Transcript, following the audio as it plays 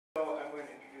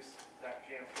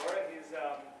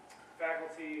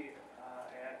faculty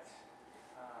at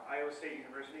Iowa State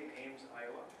University in Ames,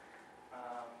 Iowa,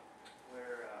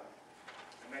 where I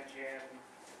met Jan,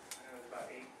 I know it was about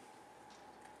eight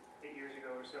years ago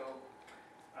or so,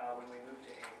 when we moved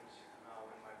to Ames,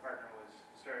 when my partner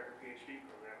started her PhD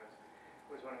program,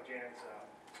 was one of Jan's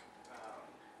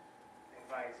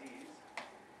advisees.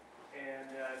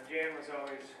 And Jan was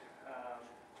always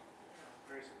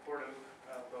very supportive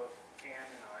of both Ann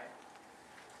and I,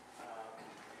 and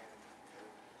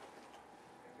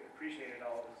appreciated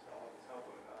all of his help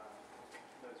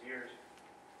those years.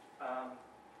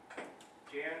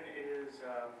 Jan is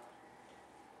a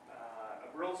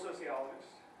rural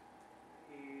sociologist.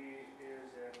 He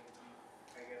is an,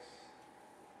 I guess,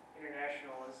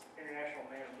 international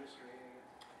man of mystery.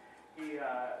 He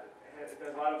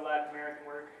does a lot of Latin American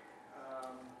work,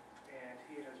 and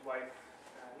he and his wife,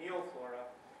 Flora,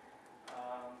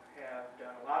 have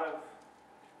done a lot of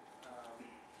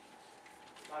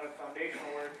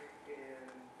foundational work in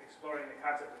exploring the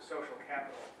concept of social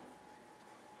capital,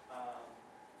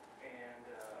 and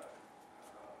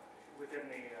within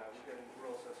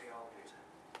rural sociology.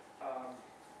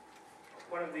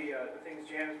 One of the things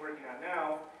Jan is working on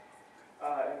now,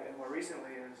 and more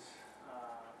recently, is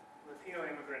Latino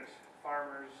immigrant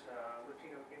farmers,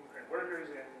 Latino immigrant workers,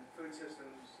 and food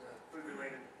systems,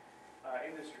 food-related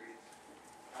industries.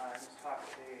 This talk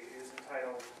today is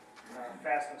entitled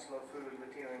Fast and Slow Food,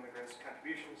 Latino Immigrants'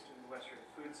 Contributions to Midwestern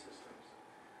Food Systems.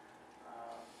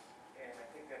 And I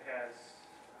think that has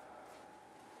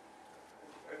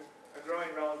a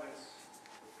growing relevance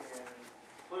in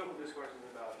political discourses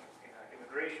about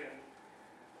immigration in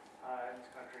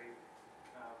this country,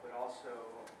 but also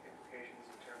implications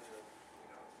in terms of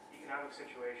economic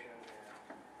situation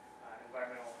and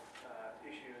environmental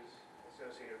issues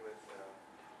associated with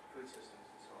food systems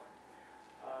and so on.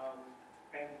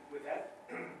 And with that,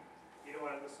 you don't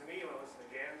want to listen to me, you want to listen to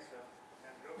Jan, so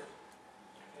hand it over.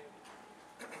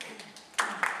 Okay.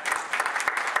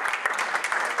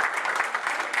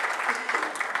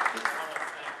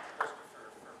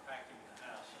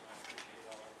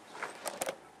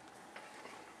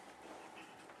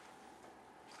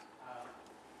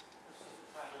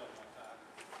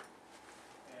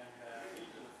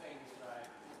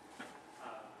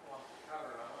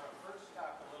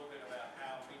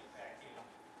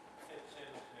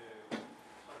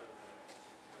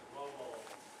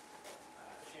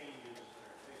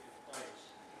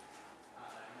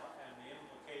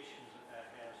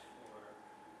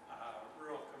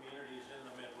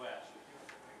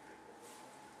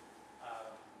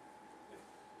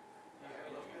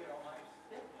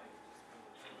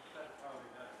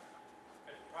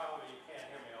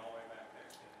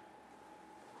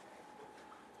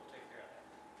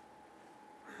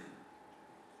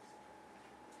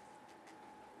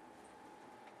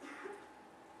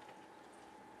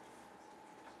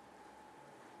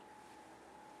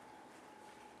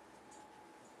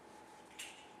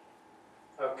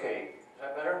 Okay, is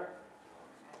that better?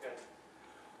 Good.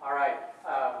 All right.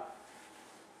 I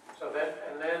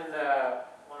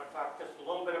want to talk just a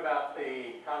little bit about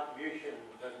the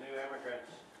contributions of new immigrants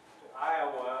to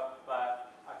Iowa,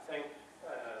 but I think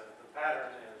the pattern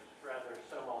is rather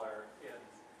similar in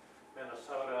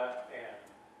Minnesota and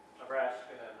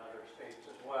Nebraska and other states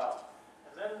as well.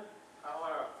 And then I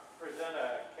want to present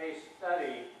a case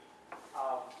study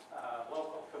of a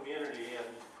local community in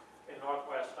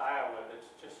northwest Iowa that's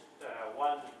just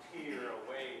one tier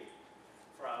away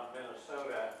from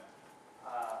Minnesota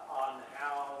on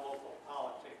how local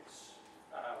politics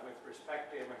with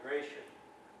respect to immigration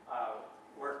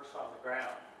works on the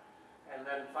ground. And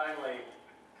then finally,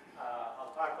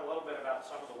 I'll talk a little bit about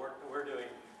some of the work that we're doing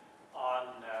on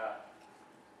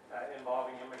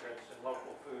involving immigrants in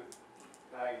local food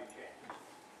value chains.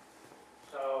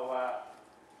 So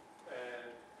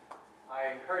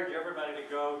I encourage everybody to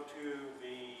go to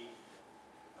the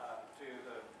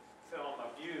film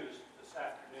Abused this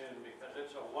afternoon, because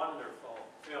it's a wonderful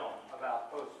film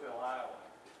about Postville, Iowa.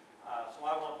 So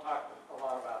I won't talk a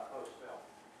lot about Postville.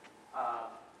 I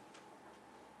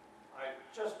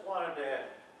just wanted to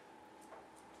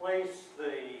place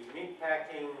the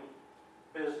meatpacking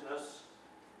business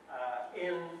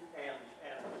and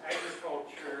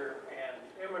agriculture and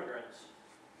immigrants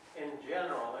in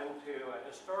general into a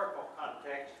historical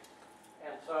context.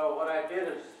 And so what I did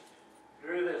is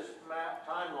drew this map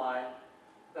timeline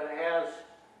that has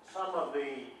some of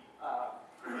the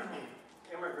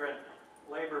immigrant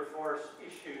labor force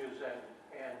issues and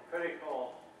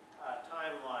critical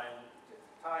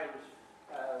times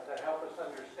that help us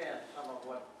understand some of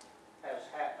what has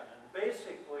happened. And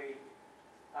basically,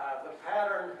 the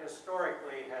pattern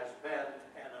historically has been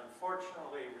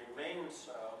unfortunately remains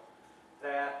so,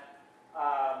 that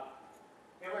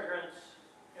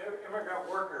immigrant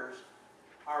workers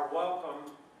are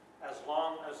welcome as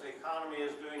long as the economy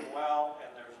is doing well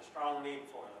and there's a strong need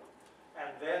for them.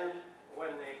 And then when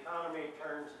the economy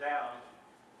turns down,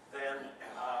 then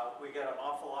we get an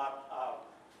awful lot of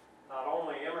not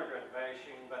only immigrant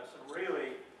bashing, but some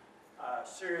really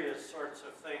serious sorts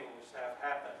of things have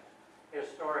happened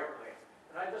historically.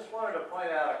 And I just wanted to point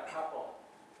out a couple.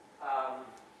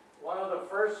 One of the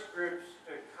first groups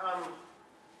to come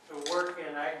to work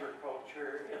in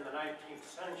agriculture in the 19th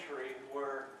century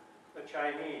were the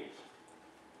Chinese.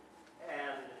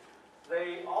 And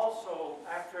they also,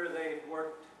 after they'd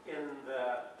worked in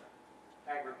the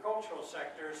agricultural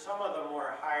sector, some of them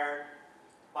were hired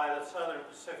by the Southern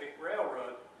Pacific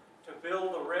Railroad to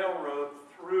build a railroad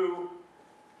through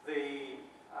the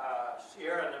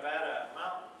Sierra Nevada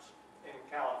mountains in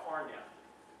California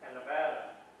and Nevada.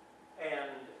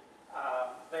 And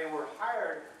they were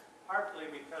hired partly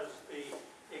because the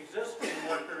existing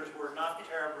workers were not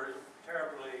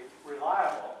terribly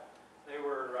reliable. They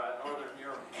were Northern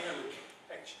European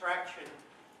extraction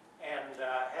and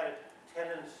had a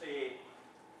tendency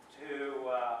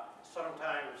to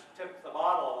sometimes tip the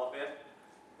bottle a bit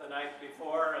the night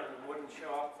before and wouldn't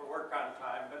show up for work on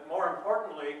time. But more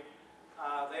importantly,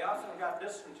 they often got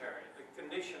dysentery. The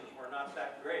conditions were not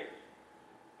that great.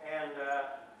 And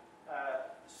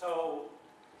so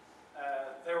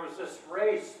there was this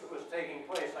race that was taking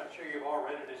place, I'm sure you've all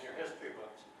read it in your history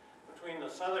books, between the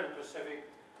Southern Pacific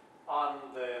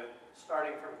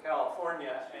starting from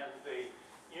California and the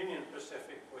Union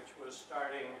Pacific, which was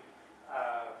starting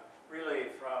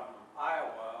really from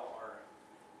Iowa or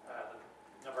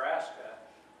Nebraska,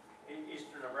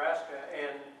 eastern Nebraska,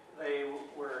 and they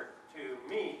were to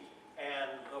meet,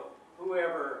 and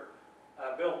whoever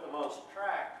built the most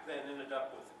track then ended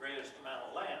up with the greatest amount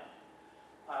of land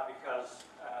because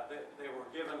they were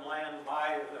given land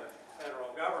by the federal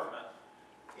government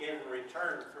in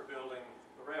return for building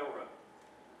the railroad.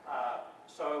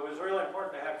 So it was really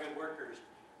important to have good workers.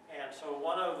 And so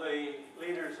one of the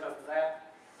leaders of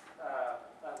that,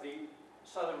 the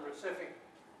Southern Pacific,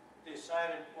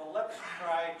 decided, well, let's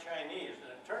try Chinese. And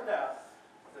it turned out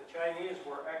the Chinese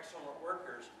were excellent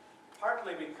workers,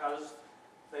 partly because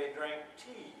they drank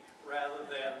tea rather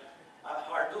than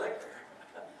hard liquor.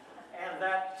 And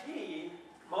that tea,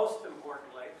 most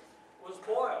importantly, was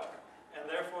boiled, and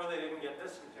therefore they didn't get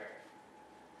dysentery.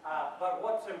 But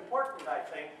what's important, I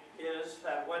think, is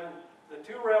that when the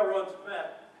two railroads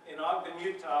met in Ogden,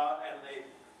 Utah, and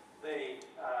they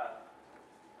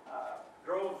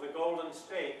drove the Golden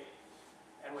State,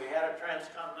 and we had a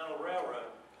transcontinental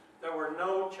railroad, there were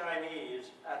no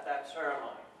Chinese at that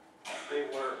ceremony. They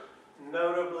were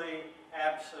notably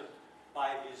absent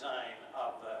by design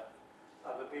of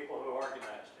the people who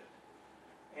organized it.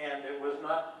 And it was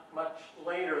not much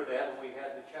later then we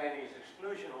had the Chinese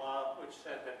exclusion law, which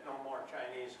said that no more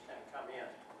Chinese can come in.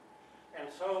 And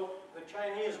so the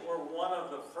Chinese were one of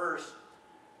the first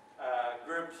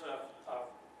groups of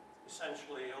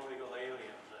essentially illegal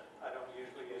aliens. I don't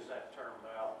usually use that term,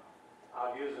 but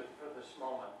I'll use it for this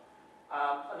moment.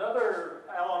 Another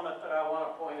element that I want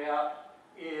to point out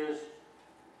is,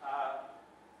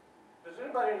 does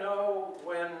anybody know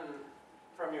when,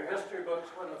 from your history books,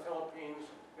 when the Philippines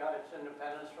got its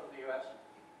independence from the U.S.?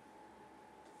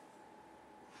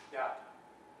 Yeah.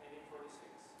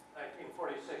 1946.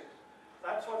 1946.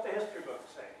 That's what the history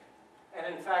books say. And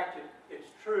in fact, it's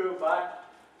true, but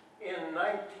in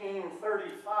 1935,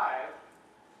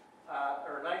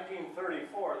 or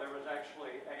 1934, there was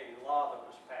actually a law that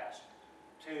was passed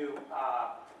to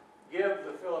give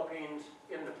the Philippines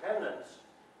independence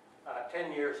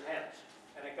 10 years hence.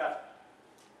 And it got,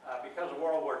 because of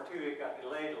World War II, it got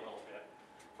delayed a little bit.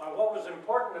 But what was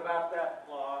important about that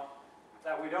law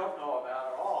that we don't know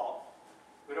about at all,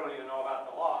 we don't even know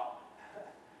about the law,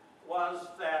 was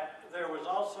that there was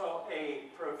also a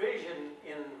provision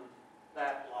in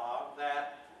that law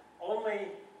that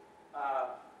only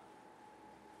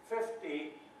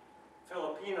 50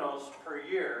 Filipinos per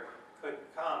year could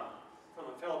come from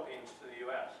the Philippines to the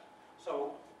U.S.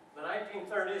 So the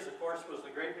 1930s, of course, was the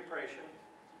Great Depression.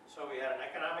 So we had an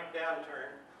economic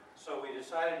downturn. So we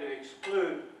decided to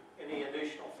exclude any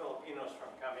additional Filipinos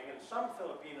from coming. And some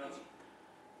Filipinos,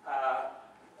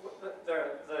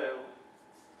 the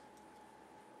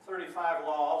 35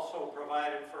 law also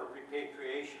provided for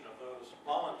repatriation of those,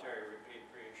 voluntary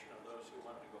repatriation of those who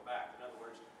wanted to go back. In other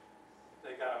words,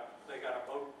 they got a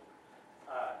boat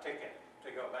ticket to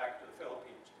go back to the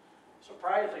Philippines.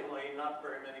 Surprisingly, not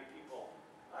very many people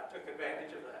took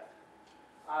advantage of that.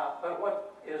 But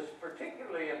what is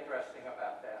particularly interesting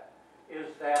about that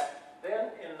is that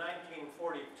then in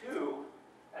 1942,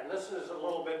 and this is a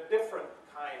little bit different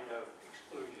kind of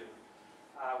exclusion,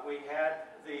 we had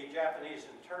the Japanese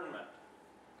internment.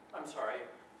 I'm sorry,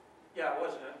 yeah, it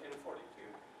was in 42.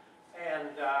 And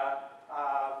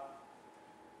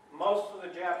most of the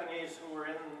Japanese who were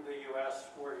in the U.S.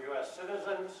 were U.S.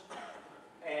 citizens,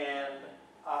 and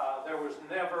there was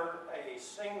never a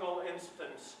single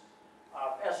instance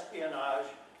of espionage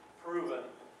proven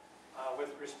with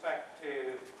respect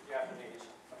to Japanese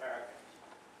Americans.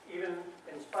 Even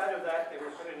in spite of that, they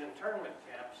were put in internment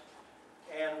camps.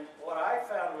 And what I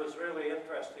found was really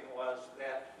interesting was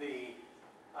that the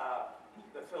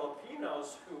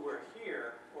Filipinos who were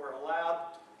here were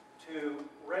allowed to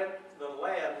rent the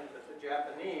land that the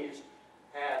Japanese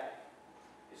had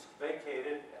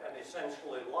vacated and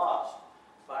essentially lost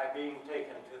by being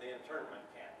taken to the internment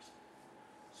camps.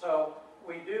 So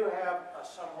we do have a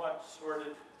somewhat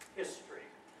sordid history,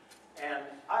 and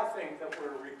I think that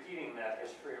we're repeating that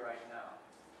history right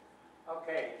now.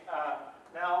 Okay,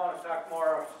 now I want to talk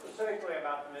more specifically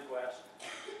about the Midwest,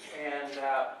 and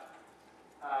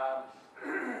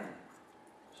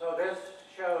so this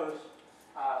shows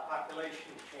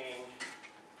population change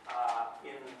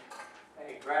in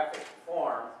a graphic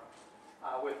form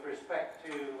with respect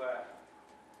to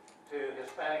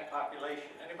Hispanic population.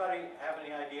 Anybody have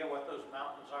any idea what those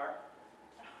mountains are?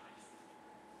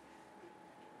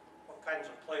 What kinds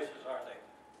of places are they?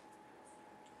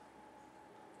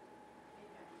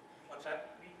 What's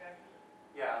that? Meatpacking?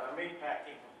 Yeah, they're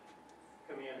meatpacking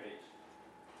communities.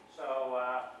 So,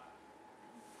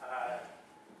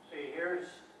 see, here's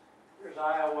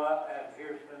Iowa and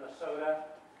here's Minnesota.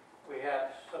 We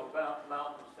have some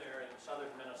mountains there in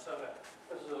southern Minnesota.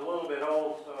 This is a little bit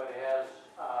old, so it has,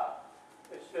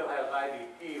 it still has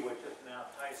IBP, which is now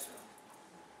Tyson.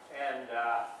 And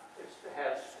it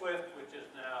has Swift, which is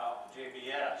now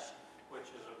JBS, which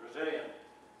is a Brazilian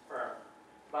firm.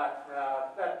 But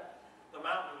the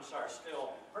mountains are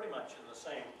still pretty much in the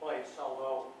same place,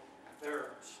 although there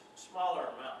are smaller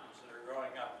mountains that are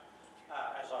growing up,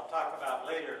 as I'll talk about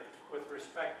later, with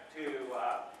respect to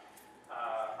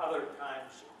other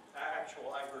kinds of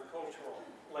actual agricultural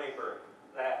labor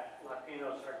that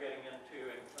Latinos are getting into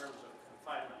in terms of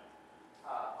confinement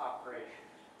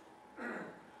operations.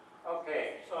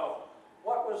 Okay, so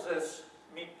what was this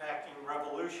meatpacking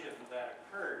revolution that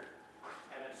occurred?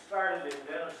 And it started in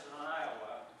Denison,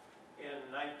 Iowa in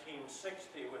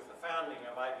 1960 with the founding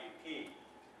of IBP.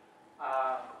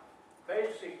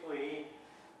 Basically,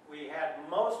 we had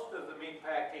most of the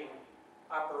meatpacking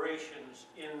operations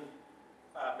in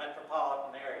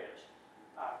metropolitan areas,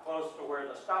 close to where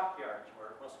the stockyards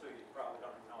were. Most of you probably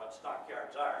don't even know what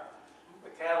stockyards are. The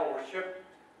cattle were shipped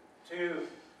to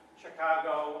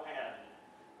Chicago and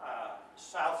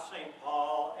South St.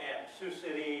 Paul and Sioux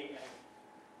City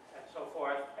and so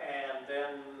forth, and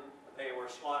then they were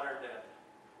slaughtered and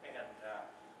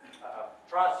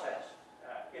processed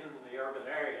in the urban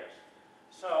areas.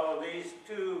 So these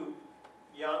two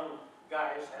young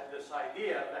guys had this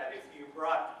idea that if you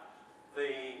brought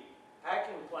the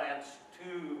packing plants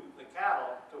to the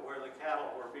cattle, to where the cattle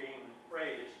were being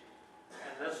raised,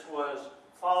 and this was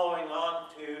following on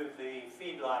to the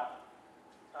feedlot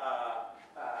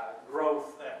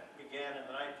growth that began in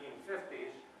the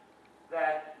 1950s,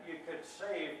 that you could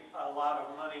save a lot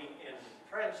of money in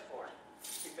transport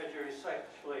because you're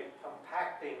essentially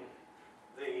compacting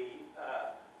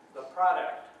the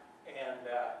product, and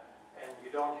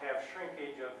you don't have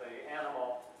shrinkage of the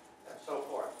animal and so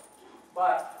forth.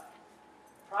 But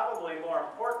probably more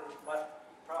important, but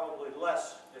probably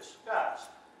less discussed,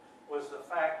 was the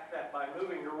fact that by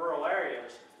moving to rural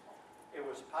areas, it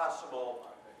was possible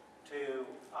to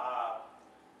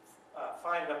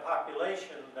find a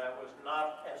population that was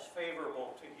not as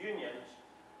favorable to unions,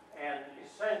 and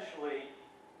essentially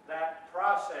that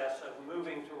process of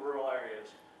moving to rural areas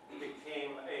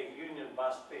became a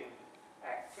union-busting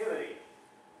activity.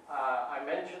 I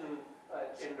mentioned,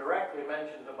 indirectly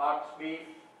mentioned the box beef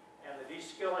and the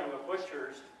de-skilling of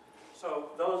butchers. So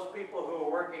those people who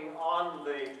were working on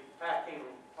the packing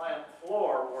plant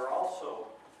floor were also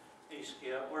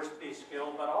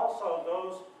de-skilled, but also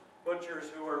those butchers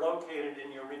who were located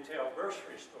in your retail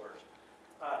grocery stores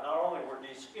not only were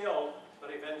de-skilled,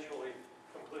 but eventually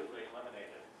completely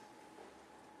eliminated.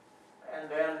 And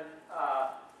then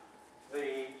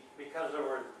because there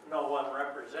were no one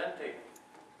representing,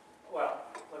 well,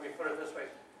 let me put it this way,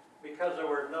 because there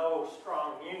were no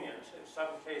strong unions, in some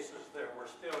cases there were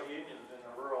still unions in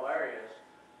the rural areas,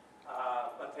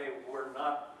 but they were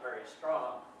not very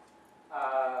strong.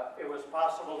 It was was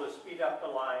possible to speed up the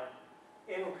line,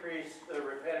 increase the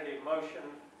repetitive motion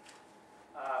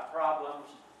problems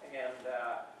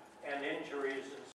and injuries and